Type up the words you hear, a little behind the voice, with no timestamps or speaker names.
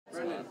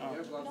No,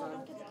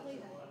 don't get the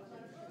plate.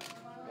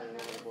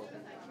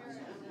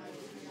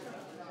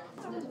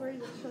 I'm just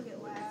worried that she'll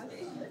get last.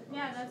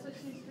 Yeah, that's what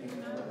she's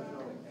freaking out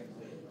about.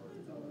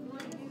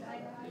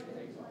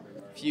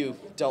 If you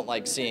don't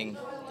like seeing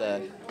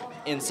the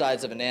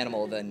insides of an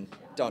animal, then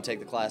don't take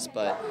the class,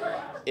 but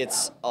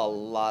it's a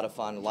lot of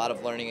fun, a lot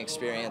of learning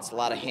experience, a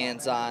lot of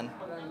hands-on,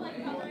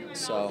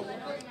 so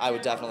I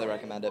would definitely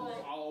recommend it.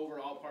 All over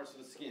all parts of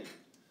the skin.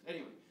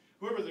 Anyway,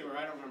 whoever they were,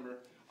 I don't remember,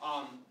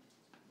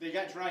 they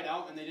got dried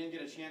out and they didn't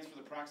get a chance for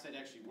the peroxide to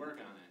actually work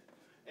on it.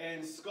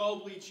 And skull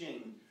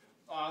bleaching.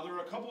 There were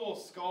a couple of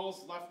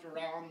skulls left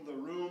around the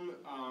room,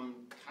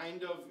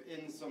 kind of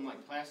in some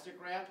like plastic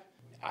wrap.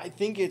 I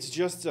think it's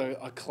just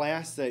a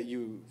class that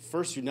you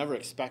never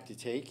expect to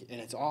take,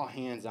 and it's all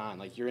hands-on.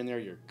 Like you're in there,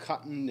 you're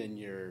cutting, and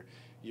you're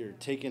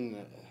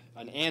taking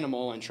an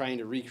animal and trying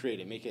to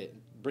recreate it,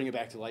 bring it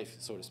back to life,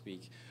 so to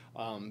speak.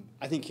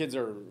 I think kids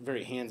are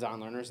very hands-on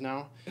learners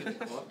now. We'll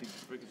have to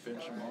freaking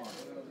finish them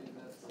off.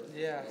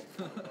 Yeah.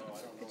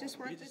 It just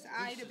wants this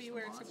eye to be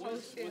where it's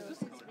supposed to. It's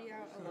supposed to be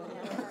out a little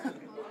more.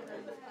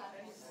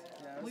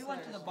 We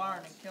went to the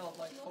barn and killed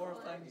like 4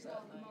 things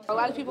that night. A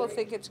lot of people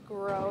think it's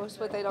gross.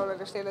 What they don't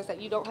understand is that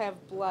you don't have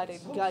blood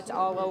and guts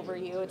all over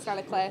you. It's not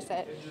a class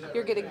that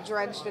you're getting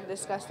drenched in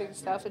disgusting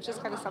stuff. It's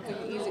just kind of something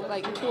easy,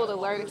 like cool to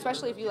learn,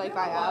 especially if you like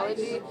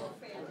biology.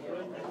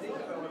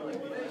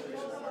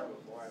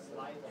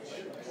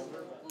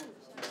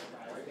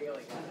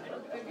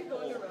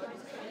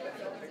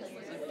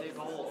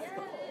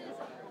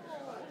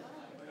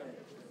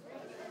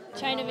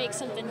 Trying to make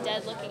something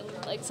dead looking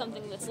like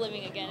something that's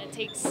living again, it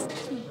takes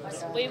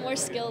way more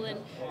skill than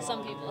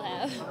some people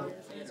have.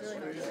 It's really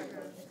hard to figure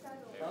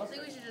out. I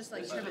think we should just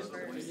like trim it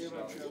first.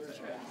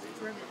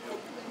 Trim it.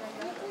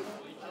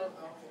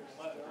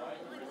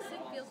 It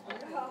feels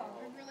weird.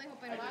 I'm really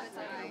hoping I don't get its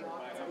eye.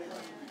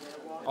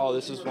 Oh,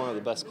 this is one of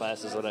the best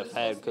classes that I've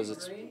had because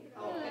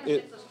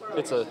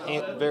it's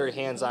a very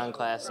hands-on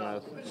class, and I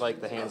like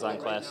the hands-on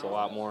class a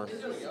lot more.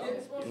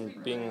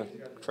 And being a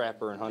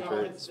trapper and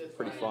hunter, it's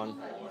pretty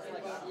fun.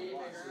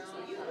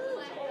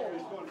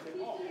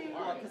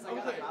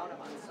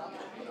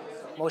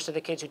 Most of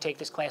the kids who take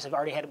this class have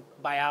already had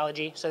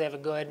biology, so they have a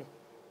good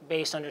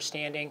base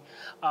understanding.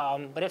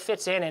 But it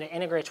fits in and it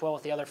integrates well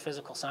with the other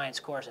physical science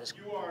courses.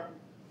 You are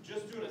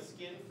just doing a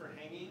skin for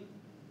hanging.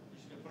 You're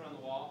just going to put it on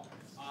the wall.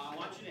 I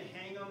want you to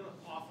hang them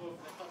off of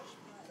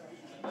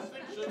the... This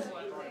thing should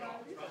slide right off.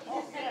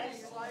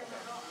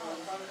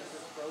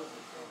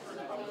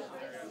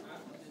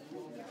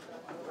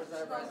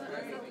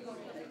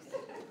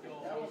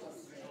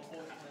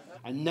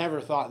 I never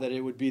thought that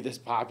it would be this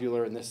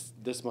popular and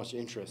this much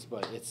interest,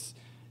 but it's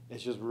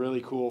just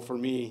really cool for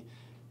me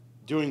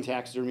doing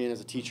taxidermy and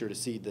as a teacher to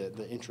see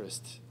the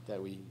interest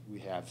that we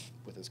have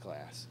with this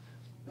class.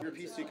 Your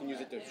piece, you can use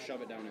it to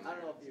shove it down in there. I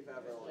don't know if you've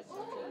ever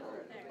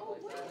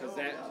because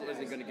that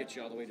isn't going to get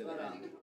you all the way to the end.